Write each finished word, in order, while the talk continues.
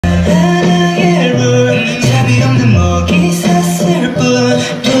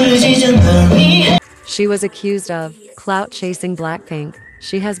She was accused of clout chasing Blackpink.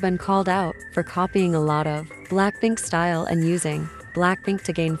 She has been called out for copying a lot of Blackpink style and using Blackpink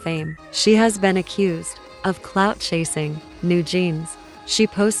to gain fame. She has been accused of clout chasing New Jeans. She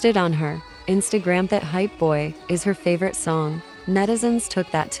posted on her Instagram that Hype Boy is her favorite song. Netizens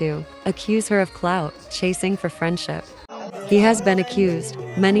took that to accuse her of clout chasing for friendship. He has been accused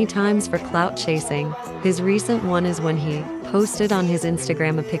many times for clout chasing. His recent one is when he posted on his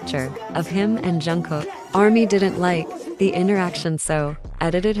Instagram a picture of him and Jungkook. ARMY didn't like the interaction, so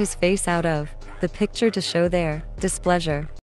edited his face out of the picture to show their displeasure.